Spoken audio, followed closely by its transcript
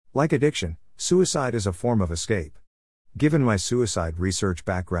Like addiction, suicide is a form of escape. Given my suicide research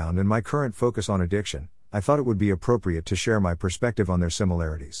background and my current focus on addiction, I thought it would be appropriate to share my perspective on their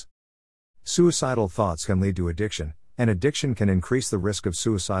similarities. Suicidal thoughts can lead to addiction, and addiction can increase the risk of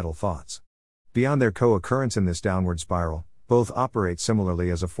suicidal thoughts. Beyond their co-occurrence in this downward spiral, both operate similarly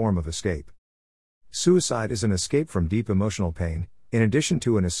as a form of escape. Suicide is an escape from deep emotional pain, in addition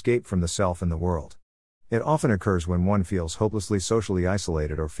to an escape from the self and the world. It often occurs when one feels hopelessly socially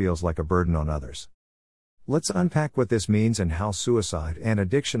isolated or feels like a burden on others. Let's unpack what this means and how suicide and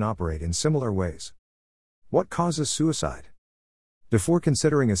addiction operate in similar ways. What causes suicide? Before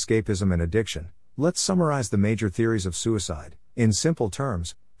considering escapism and addiction, let's summarize the major theories of suicide, in simple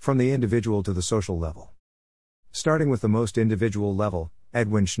terms, from the individual to the social level. Starting with the most individual level,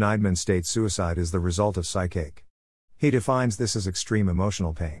 Edwin Schneidman states suicide is the result of psychic. He defines this as extreme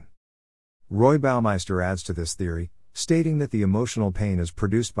emotional pain. Roy Baumeister adds to this theory, stating that the emotional pain is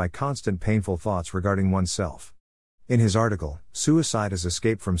produced by constant painful thoughts regarding oneself. In his article, Suicide as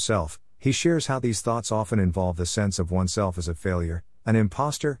Escape from Self, he shares how these thoughts often involve the sense of oneself as a failure, an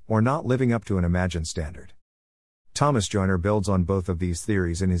imposter, or not living up to an imagined standard. Thomas Joyner builds on both of these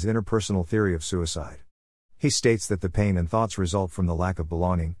theories in his interpersonal theory of suicide. He states that the pain and thoughts result from the lack of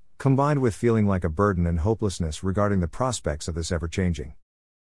belonging, combined with feeling like a burden and hopelessness regarding the prospects of this ever-changing.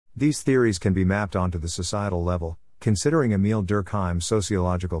 These theories can be mapped onto the societal level, considering Emile Durkheim's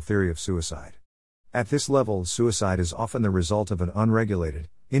sociological theory of suicide. At this level, suicide is often the result of an unregulated,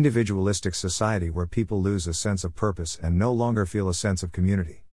 individualistic society where people lose a sense of purpose and no longer feel a sense of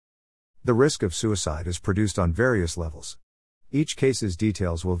community. The risk of suicide is produced on various levels. Each case's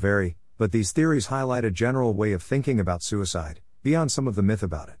details will vary, but these theories highlight a general way of thinking about suicide, beyond some of the myth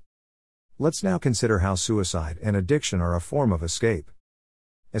about it. Let's now consider how suicide and addiction are a form of escape.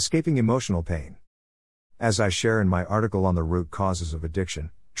 Escaping emotional pain. As I share in my article on the root causes of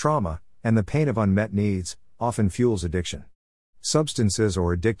addiction, trauma, and the pain of unmet needs, often fuels addiction. Substances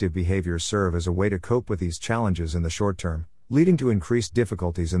or addictive behaviors serve as a way to cope with these challenges in the short term, leading to increased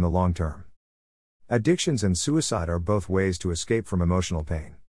difficulties in the long term. Addictions and suicide are both ways to escape from emotional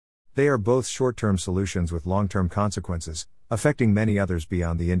pain. They are both short-term solutions with long-term consequences, affecting many others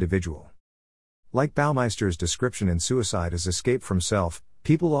beyond the individual. Like Baumeister's description in Suicide as Escape from Self,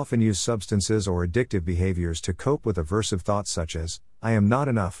 people often use substances or addictive behaviors to cope with aversive thoughts such as, I am not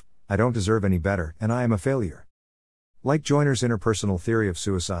enough, I don't deserve any better, and I am a failure. Like Joyner's interpersonal theory of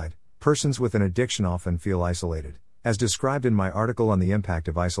suicide, persons with an addiction often feel isolated, as described in my article on the impact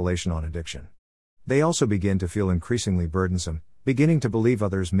of isolation on addiction. They also begin to feel increasingly burdensome, beginning to believe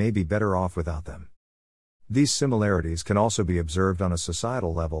others may be better off without them. These similarities can also be observed on a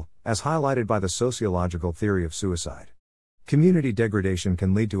societal level, as highlighted by the sociological theory of suicide. Community degradation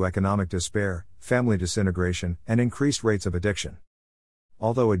can lead to economic despair, family disintegration, and increased rates of addiction.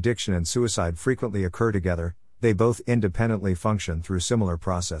 Although addiction and suicide frequently occur together, they both independently function through similar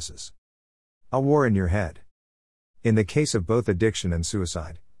processes. A war in your head. In the case of both addiction and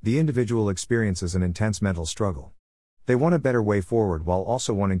suicide, the individual experiences an intense mental struggle. They want a better way forward while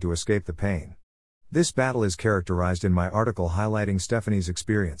also wanting to escape the pain. This battle is characterized in my article highlighting Stephanie's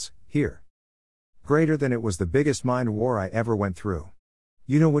experience, here. Greater than it was the biggest mind war I ever went through.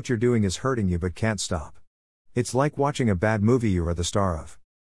 You know what you're doing is hurting you but can't stop. It's like watching a bad movie you are the star of.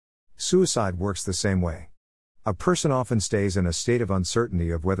 Suicide works the same way. A person often stays in a state of uncertainty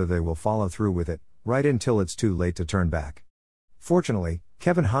of whether they will follow through with it, right until it's too late to turn back. Fortunately,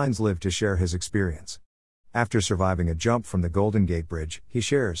 Kevin Hines lived to share his experience. After surviving a jump from the Golden Gate Bridge, he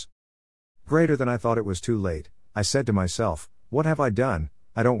shares, greater than I thought it was too late, I said to myself, what have I done?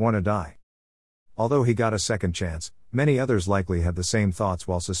 I don't want to die. Although he got a second chance, many others likely had the same thoughts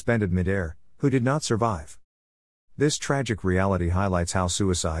while suspended midair, who did not survive. This tragic reality highlights how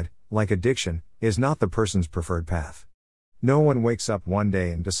suicide, like addiction, is not the person's preferred path. No one wakes up one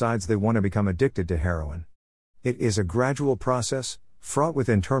day and decides they want to become addicted to heroin. It is a gradual process, fraught with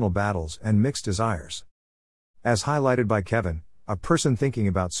internal battles and mixed desires. As highlighted by Kevin, a person thinking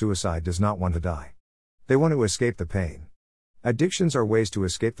about suicide does not want to die. They want to escape the pain. Addictions are ways to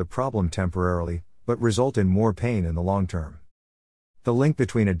escape the problem temporarily, but result in more pain in the long term. The link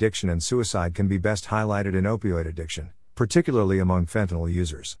between addiction and suicide can be best highlighted in opioid addiction, particularly among fentanyl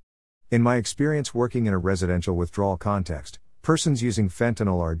users. In my experience working in a residential withdrawal context, persons using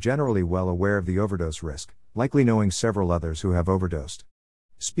fentanyl are generally well aware of the overdose risk, likely knowing several others who have overdosed.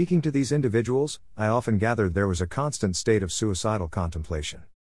 Speaking to these individuals, I often gathered there was a constant state of suicidal contemplation.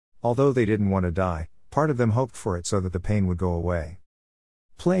 Although they didn't want to die, part of them hoped for it so that the pain would go away.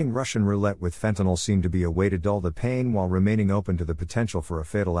 Playing Russian roulette with fentanyl seemed to be a way to dull the pain while remaining open to the potential for a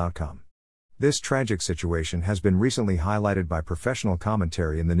fatal outcome. This tragic situation has been recently highlighted by professional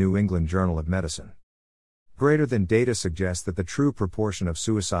commentary in the New England Journal of Medicine. Greater than data suggests that the true proportion of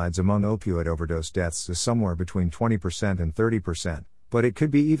suicides among opioid overdose deaths is somewhere between 20% and 30%, but it could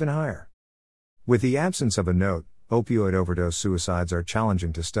be even higher. With the absence of a note, opioid overdose suicides are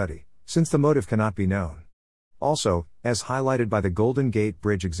challenging to study, since the motive cannot be known. Also, as highlighted by the Golden Gate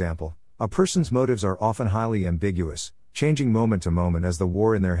Bridge example, a person's motives are often highly ambiguous, changing moment to moment as the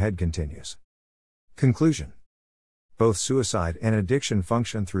war in their head continues. Conclusion. Both suicide and addiction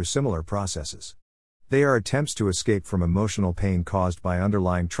function through similar processes. They are attempts to escape from emotional pain caused by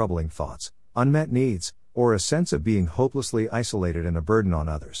underlying troubling thoughts, unmet needs, or a sense of being hopelessly isolated and a burden on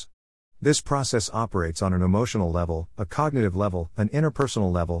others. This process operates on an emotional level, a cognitive level, an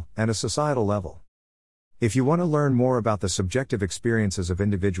interpersonal level, and a societal level. If you want to learn more about the subjective experiences of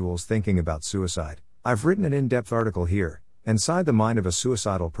individuals thinking about suicide, I've written an in-depth article here, Inside the Mind of a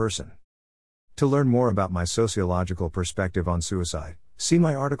Suicidal Person. To learn more about my sociological perspective on suicide, see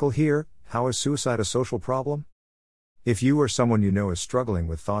my article here, How is Suicide a Social Problem? If you or someone you know is struggling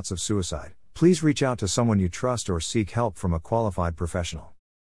with thoughts of suicide, please reach out to someone you trust or seek help from a qualified professional.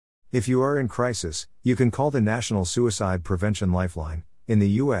 If you are in crisis, you can call the National Suicide Prevention Lifeline in the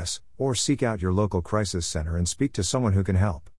U.S., or seek out your local crisis center and speak to someone who can help.